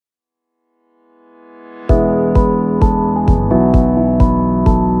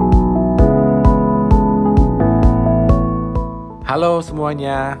Halo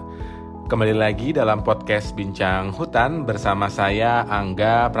semuanya, kembali lagi dalam podcast Bincang Hutan bersama saya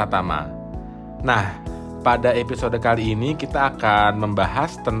Angga Pratama. Nah, pada episode kali ini kita akan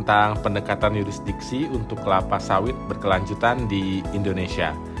membahas tentang pendekatan yurisdiksi untuk kelapa sawit berkelanjutan di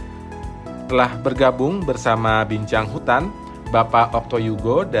Indonesia. Telah bergabung bersama Bincang Hutan, Bapak Okto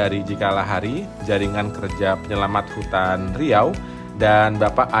Yugo dari Jikalahari, Jaringan Kerja Penyelamat Hutan Riau, dan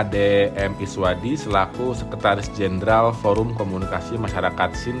Bapak Ade M selaku Sekretaris Jenderal Forum Komunikasi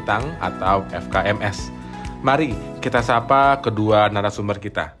Masyarakat Sintang atau FKMS. Mari kita sapa kedua narasumber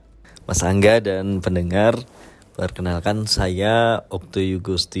kita. Mas Angga dan pendengar, perkenalkan saya Okto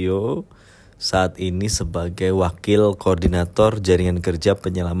Yugo, saat ini sebagai Wakil Koordinator Jaringan Kerja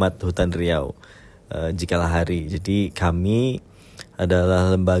Penyelamat Hutan Riau, Jikalahari. Jadi kami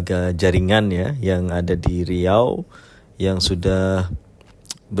adalah lembaga jaringan ya yang ada di Riau, yang sudah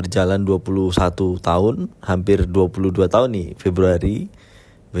berjalan 21 tahun, hampir 22 tahun nih Februari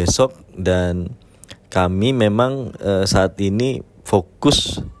besok. Dan kami memang saat ini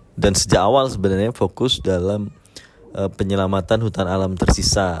fokus dan sejak awal sebenarnya fokus dalam penyelamatan hutan alam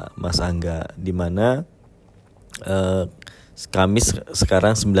tersisa, Mas Angga, di mana kami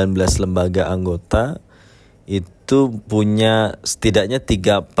sekarang 19 lembaga anggota itu punya setidaknya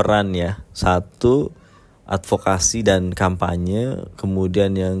 3 peran ya. Satu, advokasi dan kampanye,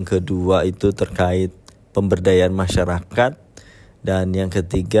 kemudian yang kedua itu terkait pemberdayaan masyarakat, dan yang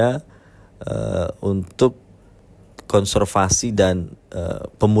ketiga untuk konservasi dan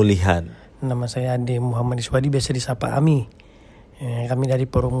pemulihan. Nama saya Ade M, biasa disapa Ami. Kami dari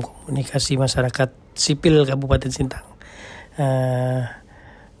Forum Komunikasi Masyarakat Sipil Kabupaten Sintang.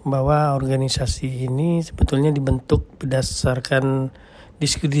 Bahwa organisasi ini sebetulnya dibentuk berdasarkan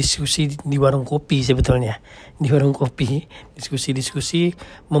diskusi di warung kopi sebetulnya. Di warung kopi, diskusi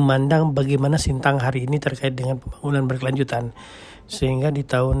memandang bagaimana Sintang hari ini terkait dengan pembangunan berkelanjutan. Sehingga di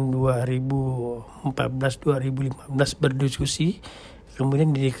tahun 2014-2015 berdiskusi,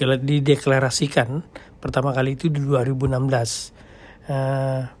 kemudian dideklarasikan pertama kali itu di 2016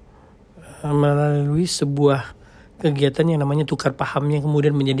 melalui sebuah kegiatan yang namanya tukar paham, yang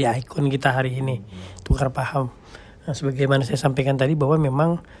kemudian menjadi ikon kita hari ini, tukar paham. Nah, sebagaimana saya sampaikan tadi bahwa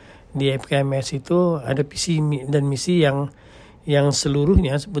memang di FKMS itu ada visi dan misi yang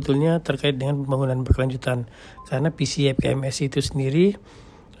seluruhnya sebetulnya terkait dengan pembangunan berkelanjutan. Karena visi FKMS itu sendiri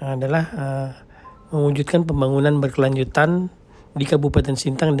adalah mewujudkan pembangunan berkelanjutan di Kabupaten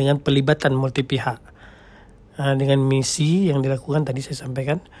Sintang dengan pelibatan multi pihak. Dengan misi yang dilakukan tadi saya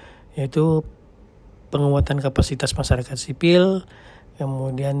sampaikan, yaitu penguatan kapasitas masyarakat sipil,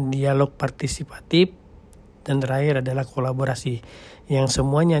 kemudian dialog partisipatif, dan terakhir adalah kolaborasi, yang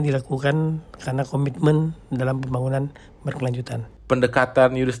semuanya dilakukan karena komitmen dalam pembangunan berkelanjutan.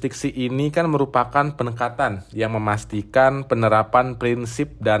 Pendekatan yurisdiksi ini kan merupakan pendekatan yang memastikan penerapan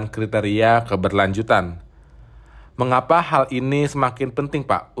prinsip dan kriteria keberlanjutan. Mengapa hal ini semakin penting,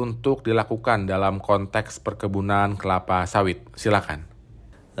 Pak, untuk dilakukan dalam konteks perkebunan kelapa sawit? Silakan.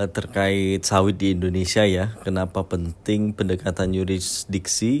 Terkait sawit di Indonesia ya, kenapa penting pendekatan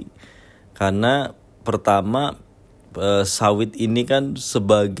yurisdiksi? Karena pertama, sawit ini kan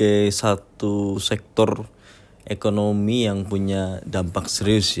sebagai satu sektor ekonomi yang punya dampak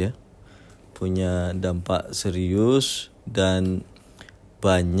serius ya. Punya dampak serius, dan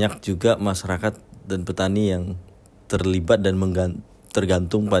banyak juga masyarakat dan petani yang terlibat dan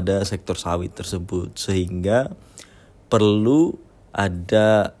tergantung pada sektor sawit tersebut. Sehingga perlu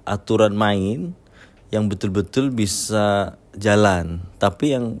ada aturan main yang betul-betul bisa jalan.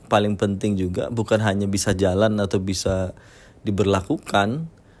 Tapi yang paling penting juga bukan hanya bisa jalan atau bisa diberlakukan,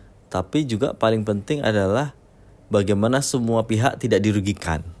 tapi juga paling penting adalah bagaimana semua pihak tidak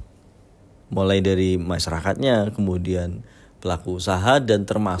dirugikan. Mulai dari masyarakatnya, kemudian pelaku usaha, dan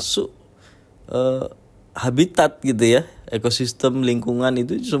termasuk habitat gitu ya, ekosistem lingkungan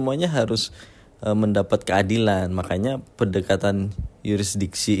itu semuanya harus mendapat keadilan. Makanya pendekatan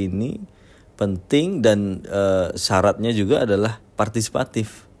yurisdiksi ini penting, dan syaratnya juga adalah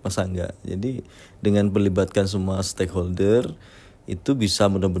partisipatif, Mas Angga. Jadi dengan melibatkan semua stakeholder itu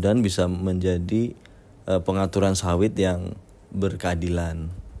mudah-mudahan bisa menjadi pengaturan sawit yang berkeadilan,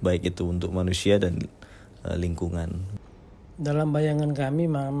 baik itu untuk manusia dan lingkungan. Dalam bayangan kami,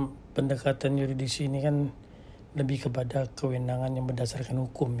 pendekatan yurisdiksi ini kan lebih kepada kewenangan yang berdasarkan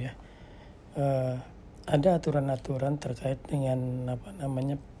hukum ya. Ada aturan-aturan terkait dengan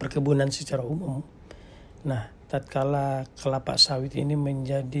perkebunan secara umum. Nah, tatkala kelapa sawit ini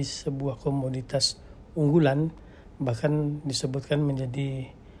menjadi sebuah komoditas unggulan, bahkan disebutkan menjadi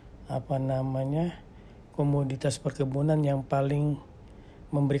komoditas perkebunan yang paling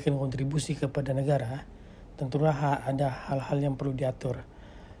memberikan kontribusi kepada negara, tentulah ada hal-hal yang perlu diatur.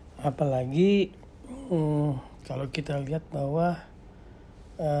 Apalagi kalau kita lihat bahwa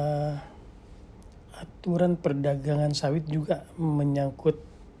aturan perdagangan sawit juga menyangkut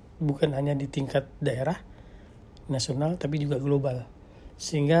bukan hanya di tingkat daerah, nasional, tapi juga global.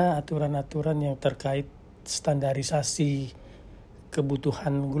 Sehingga aturan-aturan yang terkait standarisasi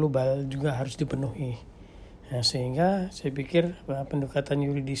kebutuhan global juga harus dipenuhi. Nah, sehingga saya pikir pendekatan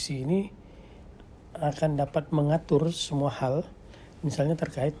yurisdiksi ini akan dapat mengatur semua hal, misalnya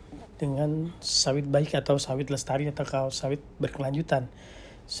terkait dengan sawit baik atau sawit lestari atau sawit berkelanjutan.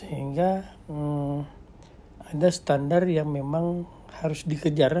 Sehingga ada standar yang memang harus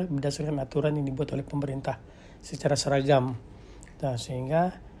dikejar berdasarkan aturan yang dibuat oleh pemerintah secara seragam. Nah,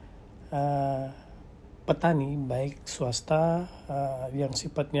 sehingga petani baik swasta yang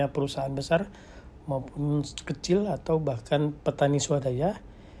sifatnya perusahaan besar maupun kecil atau bahkan petani swadaya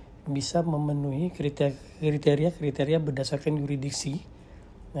bisa memenuhi kriteria berdasarkan yurisdiksi,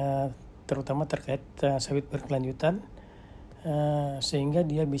 terutama terkait sawit berkelanjutan, sehingga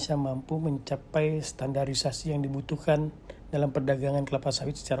dia bisa mampu mencapai standarisasi yang dibutuhkan dalam perdagangan kelapa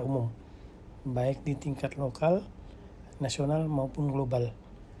sawit secara umum, baik di tingkat lokal, nasional maupun global.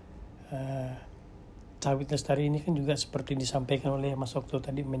 Sawit lestari ini kan juga seperti disampaikan oleh Mas Okto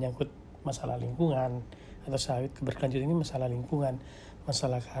tadi menyangkut masalah lingkungan, atau sawit berkelanjutan ini masalah lingkungan,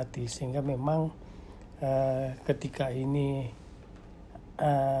 masalah hati, sehingga memang ketika ini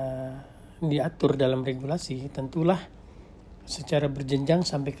diatur dalam regulasi, tentulah secara berjenjang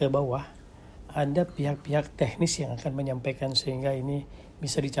sampai ke bawah ada pihak-pihak teknis yang akan menyampaikan sehingga ini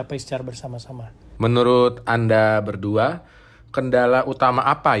bisa dicapai secara bersama-sama. Menurut Anda berdua, kendala utama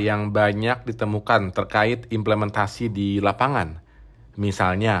apa yang banyak ditemukan terkait implementasi di lapangan?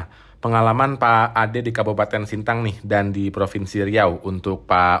 Misalnya, pengalaman Pak Ade di Kabupaten Sintang nih dan di Provinsi Riau untuk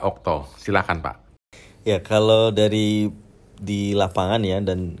Pak Okto. Silakan Pak. Ya, kalau di lapangan ya,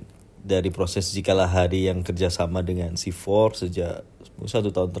 dan dari proses Jikalahari yang kerjasama dengan CIFOR sejak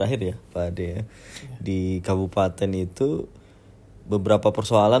 1 tahun terakhir ya Pak Ade ya. Di kabupaten itu beberapa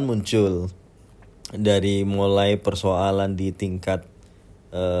persoalan muncul, dari mulai persoalan di tingkat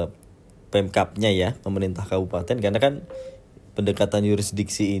Pemkapnya ya, pemerintah kabupaten, karena kan pendekatan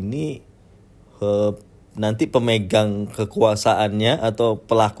yurisdiksi ini nanti pemegang kekuasaannya atau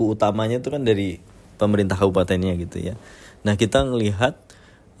pelaku utamanya itu kan dari pemerintah kabupatennya gitu ya. Nah, kita ngelihat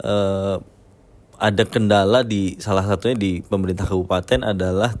ada kendala di salah satunya di pemerintah kabupaten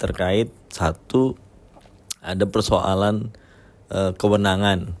adalah terkait satu, ada persoalan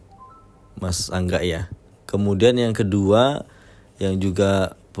kewenangan Mas Angga ya. Kemudian yang kedua yang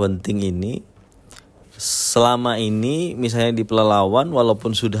juga penting ini, selama ini misalnya di Pelalawan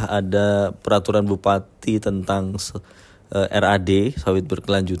walaupun sudah ada peraturan bupati tentang RAD sawit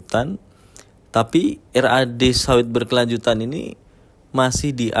berkelanjutan, tapi RAD sawit berkelanjutan ini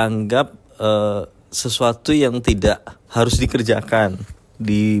masih dianggap sesuatu yang tidak harus dikerjakan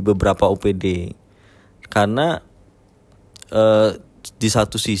di beberapa OPD. Karena di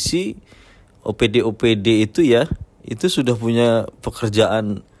satu sisi OPD itu ya, itu sudah punya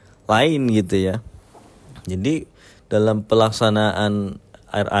pekerjaan lain gitu ya. Jadi dalam pelaksanaan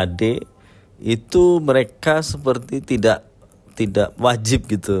RAD itu mereka seperti tidak wajib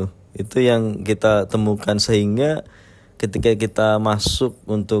gitu. Itu yang kita temukan, sehingga ketika kita masuk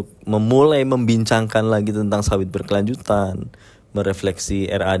untuk memulai membincangkan lagi tentang sawit berkelanjutan, merefleksi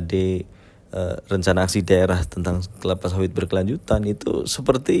RAD, rencana aksi daerah tentang kelapa sawit berkelanjutan, itu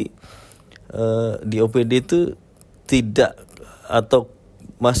seperti di OPD itu tidak atau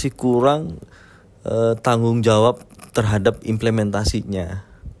masih kurang tanggung jawab terhadap implementasinya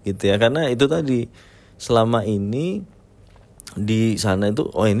gitu ya. Karena itu tadi, selama ini di sana itu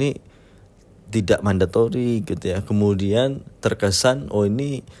ini tidak mandatori gitu ya. Kemudian terkesan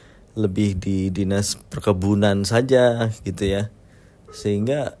ini lebih di dinas perkebunan saja gitu ya.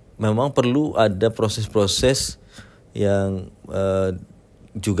 Sehingga memang perlu ada proses-proses yang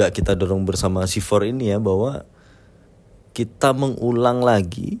juga kita dorong bersama CIFOR ini ya, bahwa kita mengulang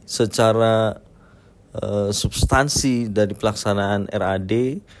lagi secara substansi dari pelaksanaan RAD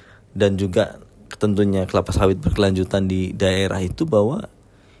dan juga tentunya kelapa sawit berkelanjutan di daerah itu, bahwa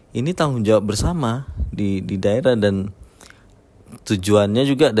ini tanggung jawab bersama di daerah. Dan tujuannya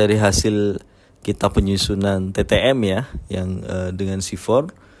juga dari hasil kita penyusunan TTM ya, yang dengan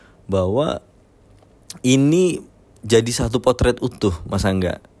CIFOR, bahwa ini jadi satu potret utuh Mas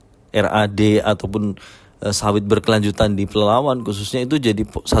Angga. RAD ataupun sawit berkelanjutan di Pelalawan khususnya itu jadi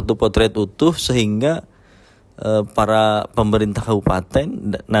satu potret utuh, sehingga para pemerintah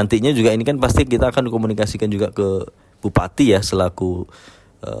kabupaten nantinya juga, ini kan pasti kita akan komunikasikan juga ke bupati ya selaku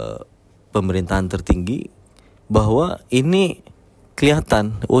pemerintahan tertinggi, bahwa ini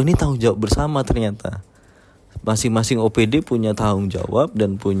kelihatan, ini tanggung jawab bersama ternyata. Masing-masing OPD punya tanggung jawab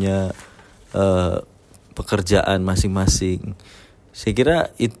dan punya pekerjaan masing-masing. Saya kira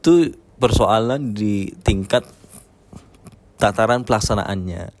itu persoalan di tingkat tataran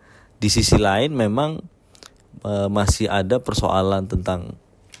pelaksanaannya. Di sisi lain memang masih ada persoalan tentang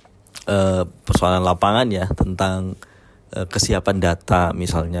persoalan lapangan ya, tentang kesiapan data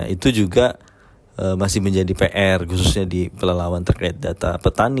misalnya. Itu juga masih menjadi PR khususnya di pelelawan terkait data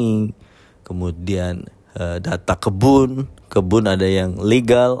petani, kemudian data kebun ada yang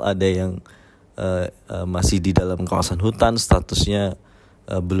legal, ada yang masih di dalam kawasan hutan, statusnya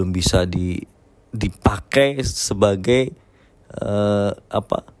belum bisa dipakai sebagai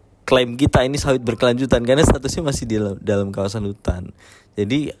klaim kita ini sawit berkelanjutan karena statusnya masih di dalam kawasan hutan.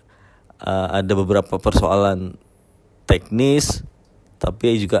 Jadi ada beberapa persoalan teknis,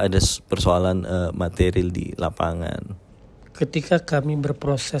 tapi juga ada persoalan material di lapangan. Ketika kami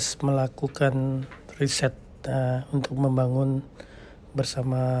berproses melakukan riset untuk membangun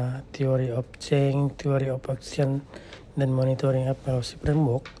bersama teori of change, teori of action, dan monitoring evaluasi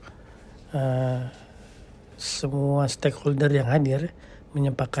framework, semua stakeholder yang hadir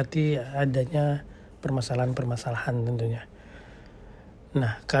menyepakati adanya permasalahan-permasalahan tentunya.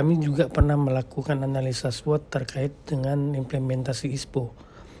 Nah, kami juga pernah melakukan analisa SWOT terkait dengan implementasi ISPO.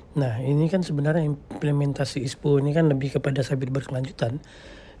 Nah, ini kan sebenarnya implementasi ISPO ini kan lebih kepada sawit berkelanjutan,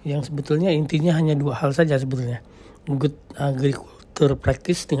 yang sebetulnya intinya hanya dua hal saja sebetulnya. Good agriculture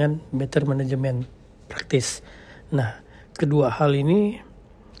practice dengan better management practice. Nah, kedua hal ini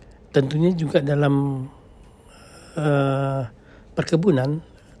tentunya juga dalam perkebunan,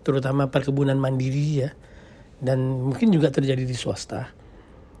 terutama perkebunan mandiri ya, dan mungkin juga terjadi di swasta,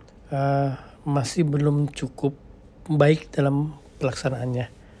 masih belum cukup baik dalam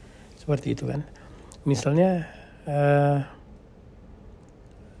pelaksanaannya. Seperti itu kan. Misalnya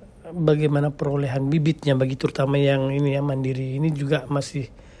bagaimana perolehan bibitnya bagi terutama yang ini ya mandiri, ini juga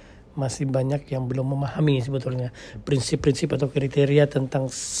masih banyak yang belum memahami sebetulnya prinsip-prinsip atau kriteria tentang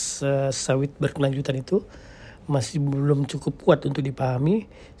sawit berkelanjutan itu masih belum cukup kuat untuk dipahami,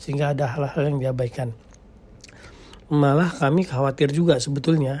 sehingga ada hal-hal yang diabaikan. Malah kami khawatir juga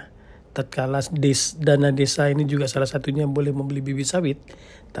sebetulnya tatkala dana desa ini juga salah satunya boleh membeli bibit sawit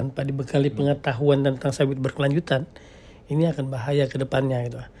tanpa dibekali pengetahuan tentang sawit berkelanjutan, ini akan bahaya ke depannya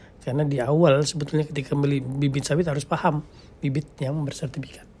gitu. Karena di awal sebetulnya ketika beli bibit sawit harus paham bibit yang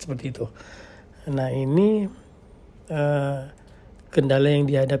bersertifikat seperti itu. Nah, ini kendala yang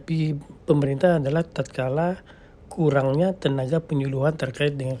dihadapi pemerintah adalah tatkala kurangnya tenaga penyuluhan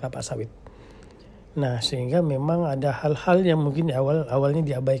terkait dengan kelapa sawit. Nah, sehingga memang ada hal-hal yang mungkin awalnya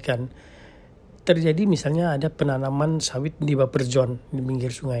diabaikan. Terjadi misalnya ada penanaman sawit di buffer zone di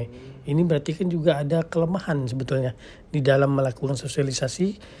pinggir sungai. Ini berarti kan juga ada kelemahan sebetulnya di dalam melakukan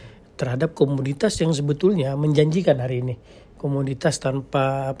sosialisasi terhadap komoditas yang sebetulnya menjanjikan hari ini. Komoditas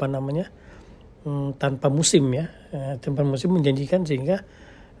tanpa tanpa musim ya, tanpa musim menjanjikan, sehingga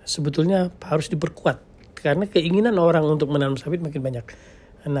sebetulnya harus diperkuat karena keinginan orang untuk menanam sawit makin banyak.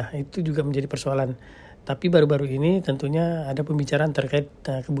 Nah, itu juga menjadi persoalan. Tapi baru-baru ini tentunya ada pembicaraan terkait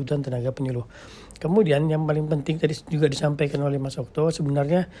kebutuhan tenaga penyuluh. Kemudian yang paling penting tadi juga disampaikan oleh Mas Okto,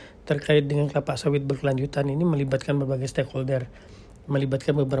 sebenarnya terkait dengan kelapa sawit berkelanjutan ini melibatkan berbagai stakeholder,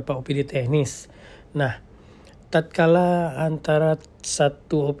 melibatkan beberapa OPD teknis. Nah, tatkala antara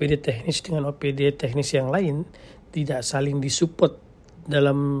satu OPD teknis dengan OPD teknis yang lain tidak saling disupport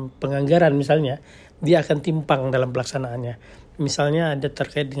dalam penganggaran misalnya, dia akan timpang dalam pelaksanaannya. Misalnya ada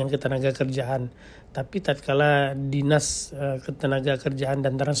terkait dengan ketenaga kerjaan, tapi tatkala dinas ketenaga kerjaan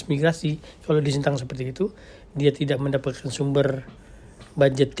dan transmigrasi, kalau di Sintang seperti itu, dia tidak mendapatkan sumber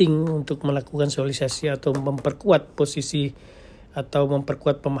budgeting untuk melakukan sosialisasi atau memperkuat posisi atau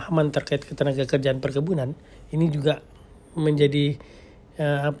memperkuat pemahaman terkait ketenaga kerjaan perkebunan, ini juga menjadi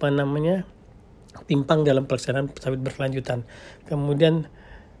timpang dalam pelaksanaan sawit berkelanjutan. Kemudian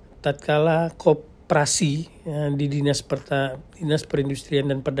tatkala koperasi di dinas perindustrian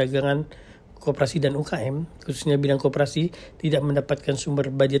dan perdagangan, koperasi dan UKM, khususnya bidang koperasi, tidak mendapatkan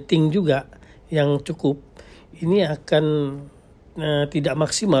sumber budgeting juga yang cukup, ini akan tidak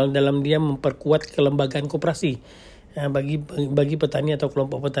maksimal dalam dia memperkuat kelembagaan koperasi bagi petani atau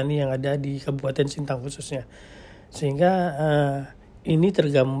kelompok petani yang ada di Kabupaten Sintang khususnya. Sehingga ini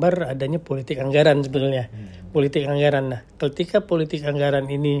tergambar adanya politik anggaran sebetulnya. Politik anggaran. Nah, ketika politik anggaran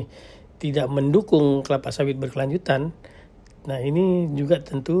ini tidak mendukung kelapa sawit berkelanjutan, nah ini juga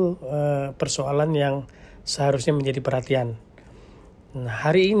tentu persoalan yang seharusnya menjadi perhatian. Nah,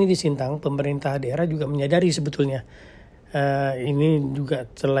 hari ini di Sintang pemerintah daerah juga menyadari sebetulnya ini juga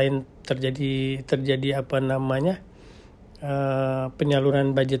selain terjadi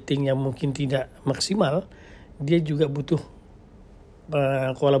penyaluran budgeting yang mungkin tidak maksimal, dia juga butuh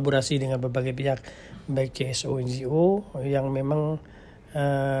kolaborasi dengan berbagai pihak, baik CSO, NGO yang memang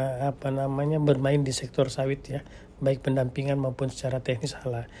bermain di sektor sawit ya, baik pendampingan maupun secara teknis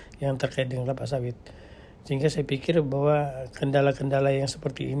yang terkait dengan kelapa sawit. Sehingga saya pikir bahwa kendala-kendala yang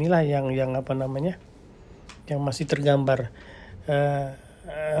seperti inilah yang masih tergambar.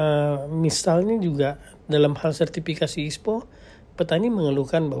 Misalnya juga dalam hal sertifikasi ISPO, petani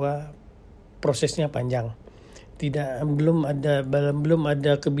mengeluhkan bahwa prosesnya panjang. Belum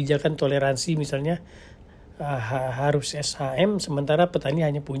ada kebijakan toleransi, misalnya harus SHM sementara petani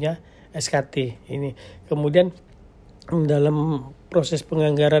hanya punya SKT. Ini kemudian dalam proses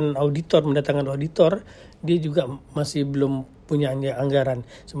penganggaran mendatangkan auditor, dia juga masih belum punya anggaran,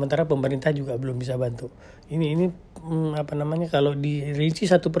 sementara pemerintah juga belum bisa bantu. Ini kalau dirinci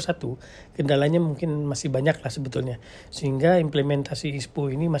satu persatu, kendalanya mungkin masih banyak lah sebetulnya, sehingga implementasi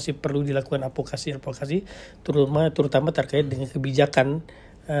ISPO ini masih perlu dilakukan advokasi terutama terkait dengan kebijakan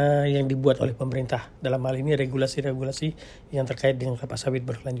yang dibuat oleh pemerintah, dalam hal ini regulasi-regulasi yang terkait dengan kelapa sawit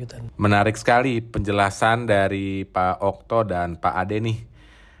berkelanjutan. Menarik sekali penjelasan dari Pak Okto dan Pak Ade nih.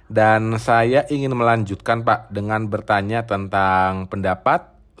 Dan saya ingin melanjutkan Pak dengan bertanya tentang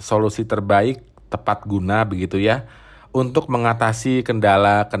pendapat solusi terbaik tepat guna begitu ya untuk mengatasi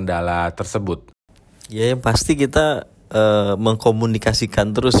kendala-kendala tersebut. Ya, yang pasti kita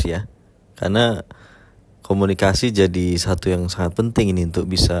mengkomunikasikan terus ya, karena komunikasi jadi satu yang sangat penting ini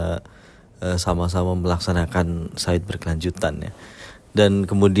untuk bisa sama-sama melaksanakan sawit berkelanjutan ya. Dan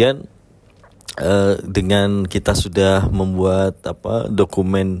kemudian dengan kita sudah membuat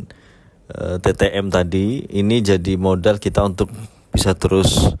dokumen TTM tadi, ini jadi modal kita untuk bisa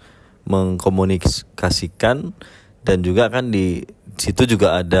terus mengkomunikasikan, dan juga kan di situ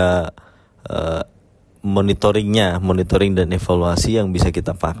juga ada monitoring dan evaluasi yang bisa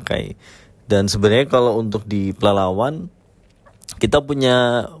kita pakai. Dan sebenarnya kalau untuk di Pelalawan kita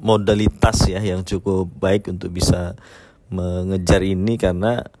punya modalitas ya yang cukup baik untuk bisa mengejar ini,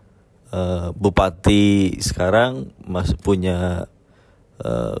 karena Bupati sekarang masih punya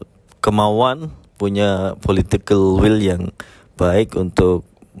kemauan, punya political will yang baik untuk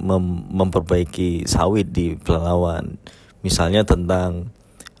memperbaiki sawit di Pelalawan. Misalnya tentang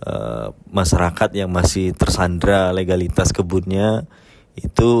masyarakat yang masih tersandra legalitas kebunnya,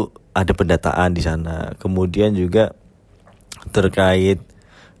 itu ada pendataan di sana. Kemudian juga terkait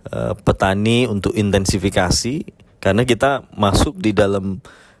petani untuk intensifikasi, karena kita masuk di dalam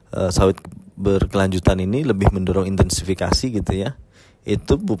sawit berkelanjutan ini lebih mendorong intensifikasi gitu ya.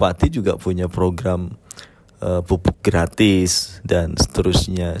 Itu Bupati juga punya program pupuk gratis dan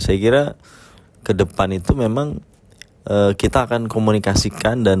seterusnya. Saya kira ke depan itu memang kita akan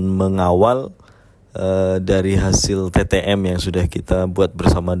komunikasikan dan mengawal dari hasil TTM yang sudah kita buat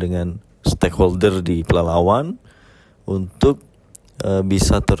bersama dengan stakeholder di Pelalawan untuk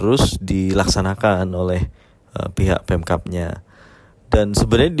bisa terus dilaksanakan oleh pihak Pemkapnya. Dan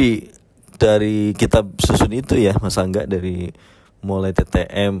sebenarnya dari kita susun itu ya Mas Angga, dari mulai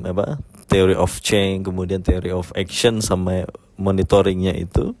TTM theory of change, kemudian theory of action sama monitoringnya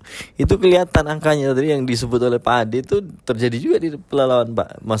itu kelihatan angkanya tadi yang disebut oleh Pak Ade itu terjadi juga di Pelalawan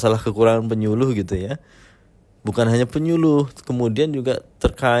Pak, masalah kekurangan penyuluh gitu ya. Bukan hanya penyuluh, kemudian juga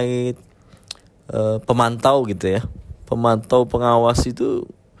terkait pemantau gitu ya. Pemantau pengawas itu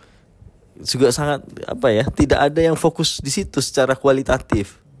juga sangat tidak ada yang fokus di situ secara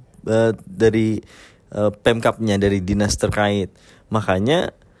kualitatif dari Pemkapnya, dari dinas terkait.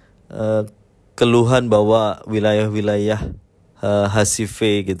 Makanya keluhan bahwa wilayah-wilayah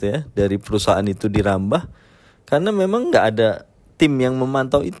HCV gitu ya dari perusahaan itu dirambah karena memang nggak ada tim yang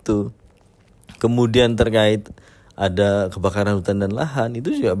memantau itu. Kemudian terkait ada kebakaran hutan dan lahan,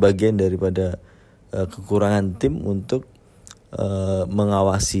 itu juga bagian daripada kekurangan tim untuk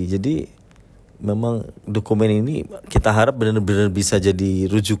mengawasi. Jadi memang dokumen ini kita harap benar-benar bisa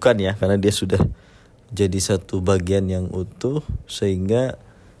jadi rujukan ya, karena dia sudah jadi satu bagian yang utuh, sehingga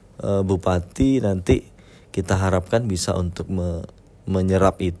Bupati nanti kita harapkan bisa untuk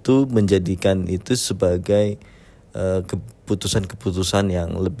menyerap itu, menjadikan itu sebagai keputusan-keputusan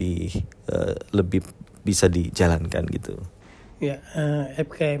yang lebih bisa dijalankan gitu. Ya,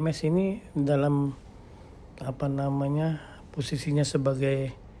 FKMS ini dalam posisinya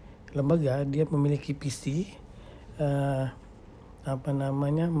sebagai lembaga, dia memiliki visi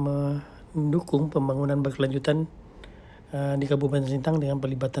mendukung pembangunan berkelanjutan di Kabupaten Sintang dengan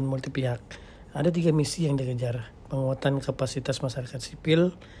pelibatan multi pihak. Ada 3 misi yang dikejar: penguatan kapasitas masyarakat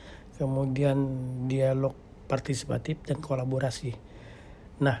sipil, kemudian dialog partisipatif dan kolaborasi.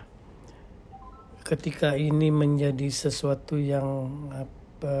 Nah, ketika ini menjadi sesuatu yang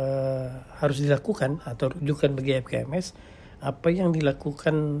harus dilakukan atau rujukan bagi FKMS, apa yang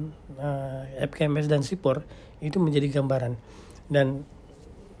dilakukan FKMS dan CIFOR itu menjadi gambaran. Dan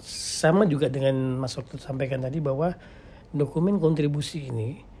sama juga dengan Mas Okto sampaikan tadi bahwa dokumen kontribusi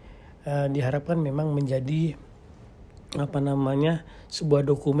ini diharapkan memang menjadi sebuah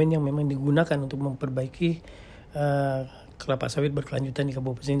dokumen yang memang digunakan untuk memperbaiki kelapa sawit berkelanjutan di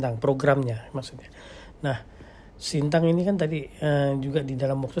Kabupaten Sintang, programnya maksudnya. Nah, Sintang ini kan tadi juga di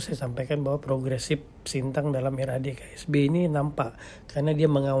dalam waktu saya sampaikan bahwa progresif Sintang dalam RAD KSB ini nampak karena dia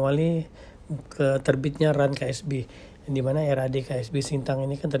mengawali terbitnya RAN KSB, di mana RAD KSB Sintang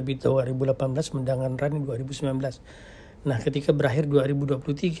ini kan terbit 2018 mendangan RAN 2019. Nah, ketika berakhir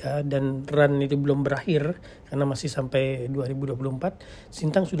 2023 dan RAN itu belum berakhir karena masih sampai 2024,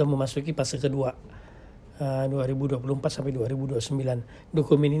 Sintang sudah memasuki fase kedua 2024 sampai 2029.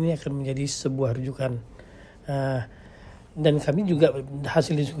 Dokumen ini akan menjadi sebuah rujukan. Dan kami juga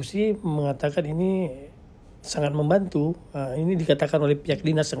hasil diskusi mengatakan ini sangat membantu. Ini dikatakan oleh pihak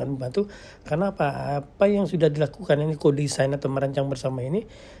dinas sangat membantu karena apa yang sudah dilakukan ini co-design atau merancang bersama ini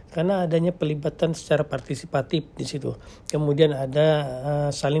karena adanya pelibatan secara partisipatif di situ. Kemudian ada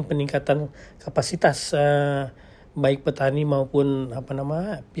saling peningkatan kapasitas baik petani maupun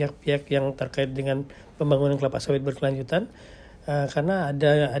pihak-pihak yang terkait dengan pembangunan kelapa sawit berkelanjutan karena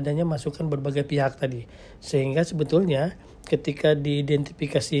adanya masukan berbagai pihak tadi, sehingga sebetulnya ketika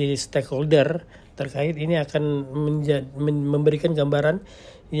diidentifikasi stakeholder terkait ini akan memberikan gambaran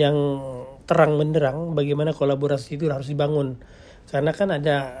yang terang benderang bagaimana kolaborasi itu harus dibangun, karena kan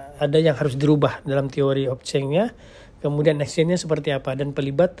ada yang harus dirubah dalam teori of change-nya, kemudian action-nya seperti apa, dan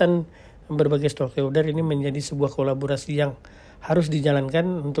pelibatan berbagai stakeholder ini menjadi sebuah kolaborasi yang harus dijalankan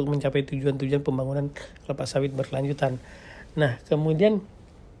untuk mencapai tujuan-tujuan pembangunan kelapa sawit berkelanjutan. Nah, kemudian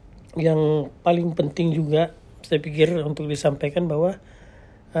yang paling penting juga saya pikir untuk disampaikan bahwa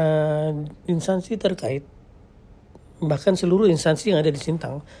instansi terkait, bahkan seluruh instansi yang ada di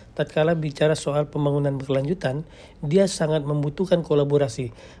Sintang, tatkala bicara soal pembangunan berkelanjutan, dia sangat membutuhkan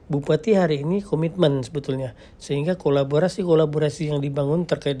kolaborasi. Bupati hari ini komitmen sebetulnya, sehingga kolaborasi yang dibangun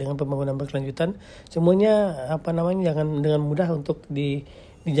terkait dengan pembangunan berkelanjutan semuanya jangan dengan mudah untuk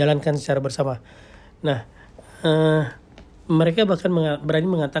dijalankan secara bersama. Nah, mereka bahkan berani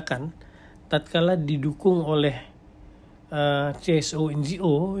mengatakan tatkala didukung oleh CSO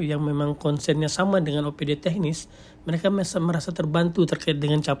NGO yang memang konsennya sama dengan OPD teknis, mereka merasa terbantu terkait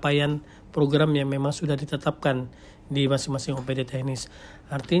dengan capaian program yang memang sudah ditetapkan di masing-masing OPD teknis.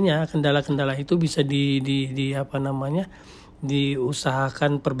 Artinya kendala-kendala itu bisa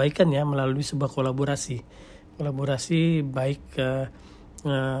diusahakan perbaikan ya melalui sebuah kolaborasi baik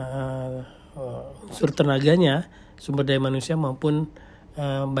unsur tenaganya, sumber daya manusia maupun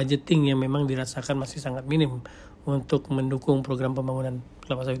budgeting yang memang dirasakan masih sangat minim untuk mendukung program pembangunan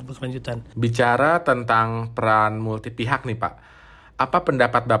kelapa sawit berkelanjutan. Bicara tentang peran multi pihak nih Pak, apa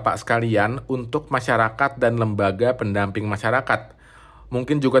pendapat Bapak sekalian untuk masyarakat dan lembaga pendamping masyarakat?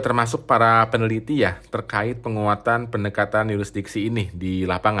 Mungkin juga termasuk para peneliti ya terkait penguatan pendekatan yurisdiksi ini di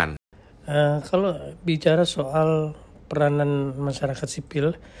lapangan. Kalau bicara soal peranan masyarakat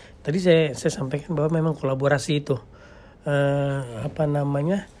sipil, tadi saya sampaikan bahwa memang kolaborasi itu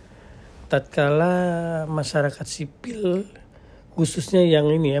tatkala masyarakat sipil khususnya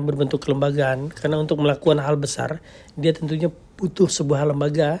yang ini ya berbentuk kelembagaan, karena untuk melakukan hal besar dia tentunya butuh sebuah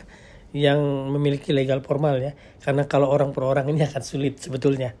lembaga yang memiliki legal formal ya, karena kalau orang per orang ini akan sulit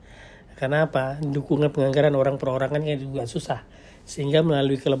sebetulnya. Karena apa? Dukungan penganggaran orang per orangan juga susah, sehingga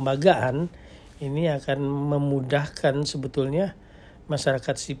melalui kelembagaan ini akan memudahkan sebetulnya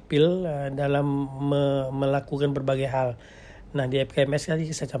masyarakat sipil dalam melakukan berbagai hal. Nah, di FKMS tadi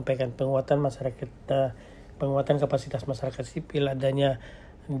saya sampaikan penguatan kapasitas masyarakat sipil, adanya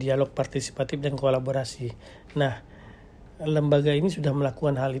dialog partisipatif dan kolaborasi. Nah, lembaga ini sudah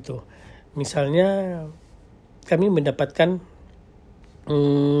melakukan hal itu. Misalnya kami mendapatkan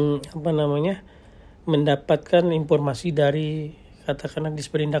informasi dari katakanlah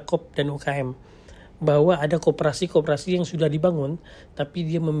Disperindak dan UKM bahwa ada koperasi-koperasi yang sudah dibangun tapi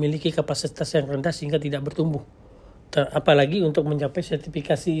dia memiliki kapasitas yang rendah sehingga tidak bertumbuh. Apalagi untuk mencapai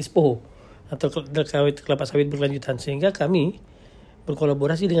sertifikasi ISPO atau kelapa sawit berkelanjutan, sehingga kami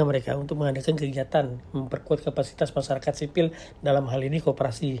berkolaborasi dengan mereka untuk mengadakan kegiatan memperkuat kapasitas masyarakat sipil dalam hal ini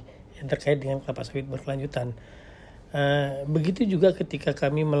koperasi yang terkait dengan kelapa sawit berkelanjutan. Begitu juga ketika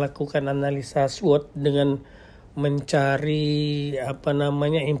kami melakukan analisa SWOT dengan mencari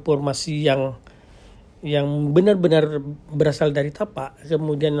informasi yang benar-benar berasal dari tapak,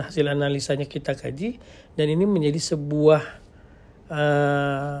 kemudian hasil analisanya kita kaji, dan ini menjadi sebuah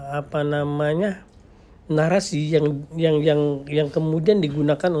narasi yang kemudian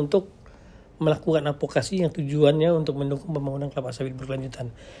digunakan untuk melakukan advokasi yang tujuannya untuk mendukung pembangunan kelapa sawit berkelanjutan.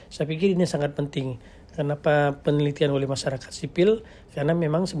 Saya pikir ini sangat penting. Kenapa penelitian oleh masyarakat sipil? Karena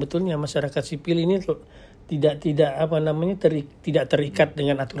memang sebetulnya masyarakat sipil ini tidak terikat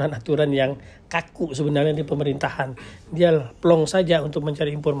dengan aturan-aturan yang kaku sebenarnya di pemerintahan. Dia plong saja untuk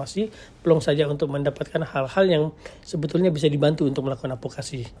mencari informasi, plong saja untuk mendapatkan hal-hal yang sebetulnya bisa dibantu untuk melakukan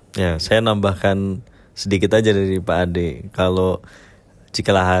advokasi. Ya, saya nambahkan sedikit aja dari Pak Ade. Kalau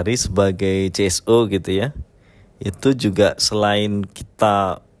Jikalahari sebagai CSO gitu ya, itu juga selain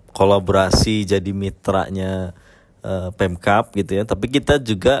kita kolaborasi jadi mitranya Pemkab gitu ya, tapi kita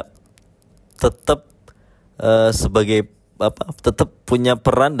juga tetap tetap punya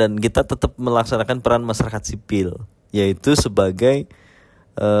peran, dan kita tetap melaksanakan peran masyarakat sipil, yaitu sebagai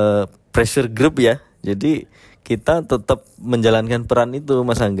pressure group ya. Jadi kita tetap menjalankan peran itu,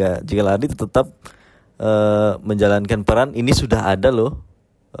 Mas Angga. Jikalahari tetap menjalankan peran. Ini sudah ada loh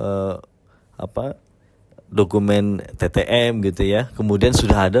dokumen TTM gitu ya. Kemudian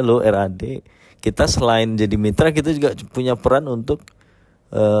sudah ada loh RAD. Kita selain jadi mitra, kita juga punya peran untuk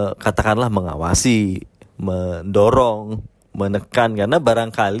katakanlah mengawasi, mendorong, menekan, karena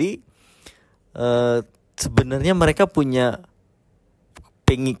barangkali sebenarnya mereka punya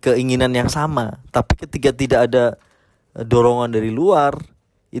keinginan yang sama, tapi ketika tidak ada dorongan dari luar,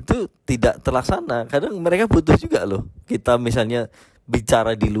 itu tidak terlaksana. Kadang mereka butuh juga loh kita misalnya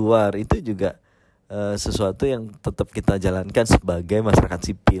bicara di luar, itu juga sesuatu yang tetap kita jalankan sebagai masyarakat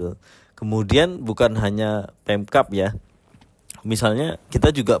sipil. Kemudian bukan hanya Pemkab ya, misalnya kita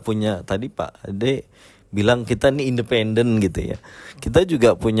juga punya, tadi Pak Ade bilang kita ini independen gitu ya, kita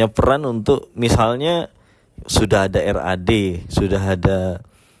juga punya peran untuk misalnya sudah ada RAD, sudah ada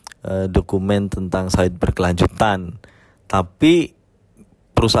dokumen tentang sawit berkelanjutan, tapi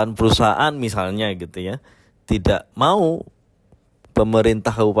perusahaan-perusahaan misalnya gitu ya tidak mau,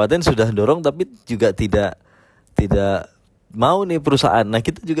 pemerintah kabupaten sudah dorong tapi juga tidak mau nih perusahaan. Nah,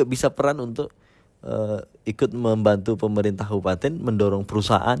 kita juga bisa peran untuk ikut membantu pemerintah kabupaten mendorong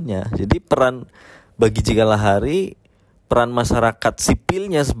perusahaannya. Jadi peran bagi Jikalahari, peran masyarakat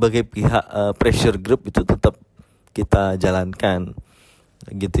sipilnya sebagai pihak pressure group itu tetap kita jalankan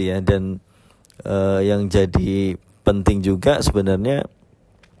gitu ya. Dan yang jadi penting juga sebenarnya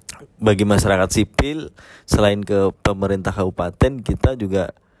bagi masyarakat sipil, selain ke pemerintah kabupaten, kita juga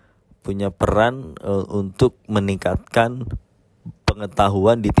punya peran untuk meningkatkan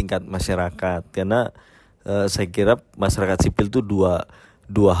pengetahuan di tingkat masyarakat. Karena saya kira masyarakat sipil itu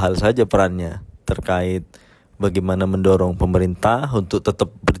dua hal saja perannya, terkait bagaimana mendorong pemerintah untuk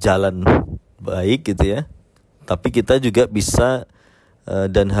tetap berjalan baik gitu ya, tapi kita juga bisa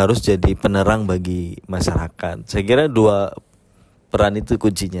dan harus jadi penerang bagi masyarakat. Saya kira dua peran itu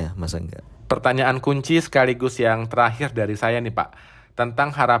kuncinya, Mas Angga. Pertanyaan kunci sekaligus yang terakhir dari saya nih Pak,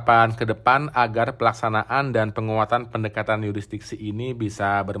 tentang harapan ke depan agar pelaksanaan dan penguatan pendekatan yurisdiksi ini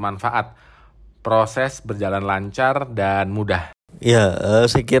bisa bermanfaat, proses berjalan lancar dan mudah. Ya,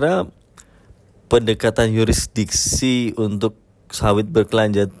 saya kira pendekatan yurisdiksi untuk sawit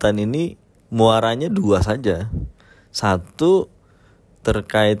berkelanjutan ini muaranya dua saja. Satu,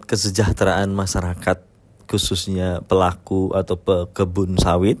 terkait kesejahteraan masyarakat, khususnya pelaku atau pekebun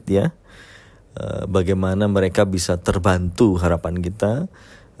sawit ya, bagaimana mereka bisa terbantu, harapan kita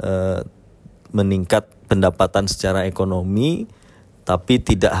meningkat pendapatan secara ekonomi, tapi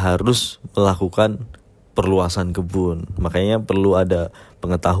tidak harus melakukan perluasan kebun. Makanya perlu ada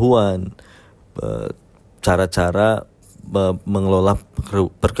pengetahuan, cara-cara mengelola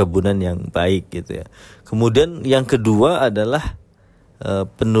perkebunan yang baik gitu ya. Kemudian yang kedua adalah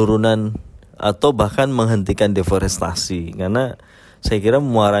penurunan atau bahkan menghentikan deforestasi, karena saya kira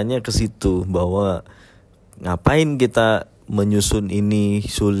muaranya ke situ, bahwa ngapain kita menyusun ini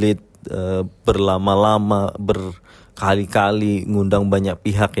sulit, berlama-lama, berkali-kali, ngundang banyak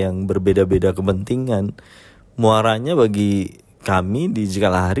pihak yang berbeda-beda kepentingan. Muaranya bagi kami di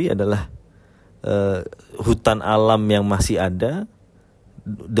Jikalahari adalah hutan alam yang masih ada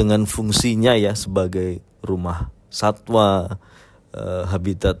dengan fungsinya ya sebagai rumah satwa,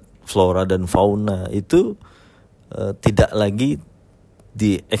 habitat flora dan fauna, itu tidak lagi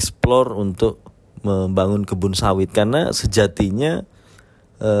dieksplor untuk membangun kebun sawit, karena sejatinya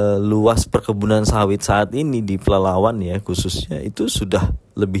luas perkebunan sawit saat ini di Pelalawan ya khususnya itu sudah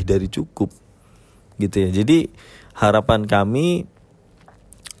lebih dari cukup gitu ya. Jadi harapan kami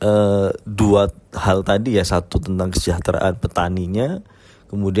dua hal tadi ya, satu tentang kesejahteraan petaninya,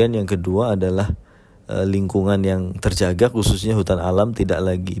 kemudian yang kedua adalah lingkungan yang terjaga, khususnya hutan alam, tidak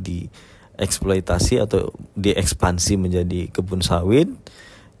lagi dieksploitasi atau diekspansi menjadi kebun sawit.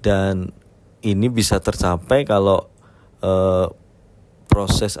 Dan ini bisa tercapai kalau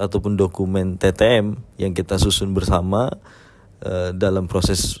proses ataupun dokumen TTM yang kita susun bersama dalam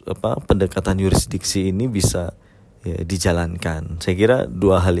proses pendekatan yurisdiksi ini bisa dijalankan. Saya kira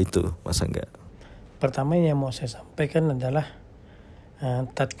dua hal itu, Mas Angga. Pertama yang mau saya sampaikan adalah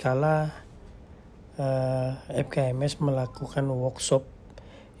tatkala FKMS melakukan workshop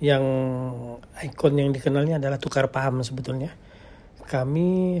yang ikon yang dikenalnya adalah tukar paham sebetulnya.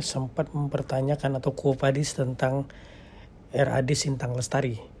 Kami sempat mempertanyakan atau kuopadis tentang RAD Sintang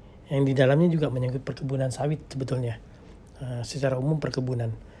Lestari yang di dalamnya juga menyangkut perkebunan sawit sebetulnya, secara umum perkebunan.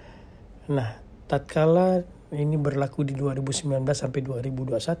 Nah, tatkala ini berlaku di 2019 sampai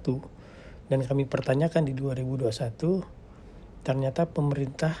 2021 dan kami pertanyakan di 2021, ternyata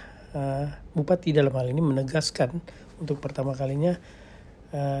pemerintah Bupati dalam hal ini menegaskan untuk pertama kalinya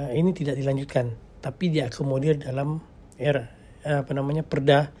ini tidak dilanjutkan, tapi diakomodir dalam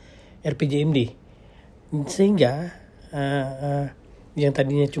Perda RPJMD, sehingga yang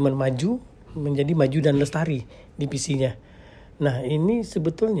tadinya cuma maju menjadi maju dan lestari divisinya. Nah, ini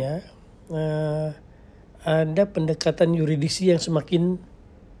sebetulnya ada pendekatan yurisdiksi yang semakin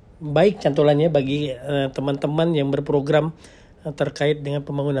baik cantolannya bagi teman-teman yang berprogram terkait dengan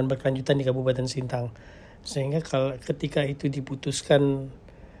pembangunan berkelanjutan di Kabupaten Sintang. Sehingga ketika itu diputuskan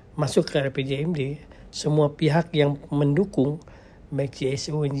masuk ke RPJMD, semua pihak yang mendukung, baik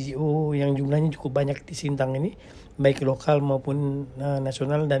CSO, NGO yang jumlahnya cukup banyak di Sintang ini, baik lokal maupun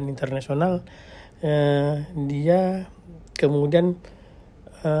nasional dan internasional, dia kemudian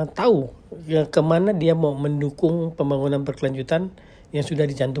tahu kemana dia mau mendukung pembangunan berkelanjutan yang sudah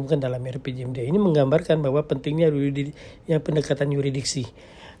dicantumkan dalam RPJMD. Ini menggambarkan bahwa pentingnya pendekatan yurisdiksi.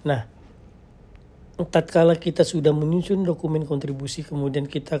 Nah, tatkala kita sudah menyusun dokumen kontribusi,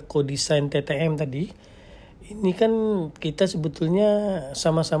 kemudian kita kodesain TTM tadi, ini kan kita sebetulnya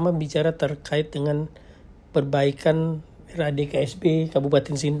sama-sama bicara terkait dengan perbaikan RAD KSB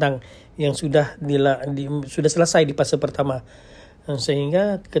Kabupaten Sintang yang sudah selesai di fase pertama.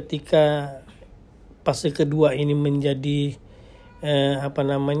 Sehingga ketika fase kedua ini menjadi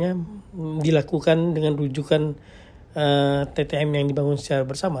dilakukan dengan rujukan TTM yang dibangun secara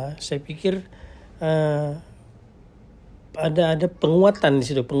bersama, saya pikir ada penguatan di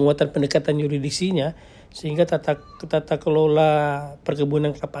situ, penguatan pendekatan yurisdiksinya, sehingga tata kelola perkebunan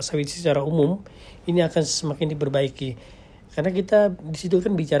kelapa sawit secara umum ini akan semakin diperbaiki. Karena kita di situ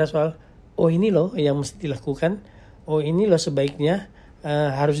kan bicara soal ini loh yang mesti dilakukan, ini loh sebaiknya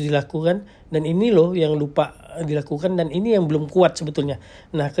harus dilakukan, dan ini loh yang lupa dilakukan, dan ini yang belum kuat sebetulnya.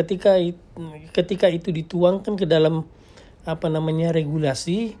 Nah, ketika itu dituangkan ke dalam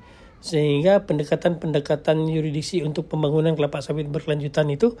regulasi, sehingga pendekatan yurisdiksi untuk pembangunan kelapa sawit berkelanjutan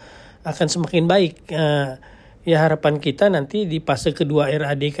itu akan semakin baik. Ya, harapan kita nanti di fase kedua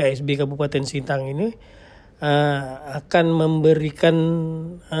RAD KSB Kabupaten Sintang ini akan memberikan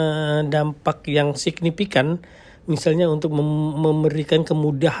dampak yang signifikan, misalnya untuk memberikan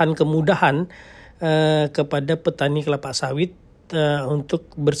kemudahan kepada petani kelapa sawit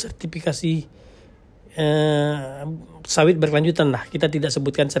untuk bersertifikasi sawit berkelanjutan lah. Kita tidak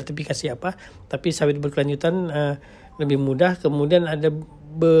sebutkan sertifikasi apa, tapi sawit berkelanjutan lebih mudah. Kemudian ada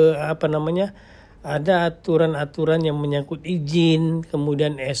ada aturan-aturan yang menyangkut izin,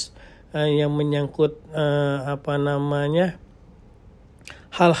 kemudian yang menyangkut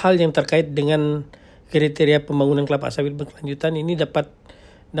hal-hal yang terkait dengan kriteria pembangunan kelapa sawit berkelanjutan ini dapat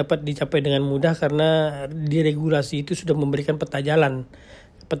dicapai dengan mudah, karena di regulasi itu sudah memberikan peta jalan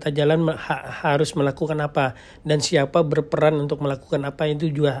harus melakukan apa dan siapa berperan untuk melakukan apa,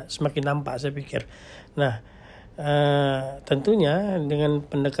 itu juga semakin nampak saya pikir. Nah, tentunya dengan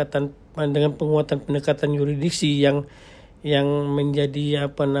penguatan pendekatan yurisdiksi yang menjadi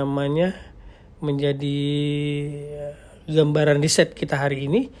menjadi gambaran riset kita hari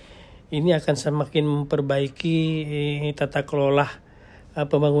ini akan semakin memperbaiki tata kelola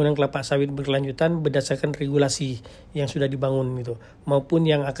pembangunan kelapa sawit berkelanjutan berdasarkan regulasi yang sudah dibangun itu, maupun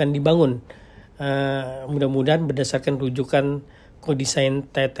yang akan dibangun, mudah-mudahan berdasarkan rujukan kodesain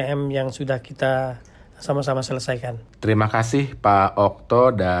TTM yang sudah kita sama-sama selesaikan. Terima kasih Pak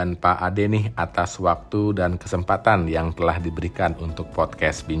Okto dan Pak Ade nih atas waktu dan kesempatan yang telah diberikan untuk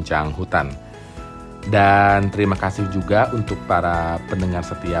podcast Bincang Hutan. Dan terima kasih juga untuk para pendengar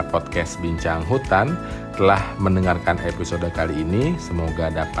setia podcast Bincang Hutan telah mendengarkan episode kali ini. Semoga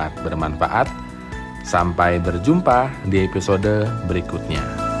dapat bermanfaat. Sampai berjumpa di episode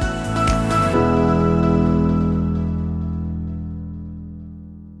berikutnya.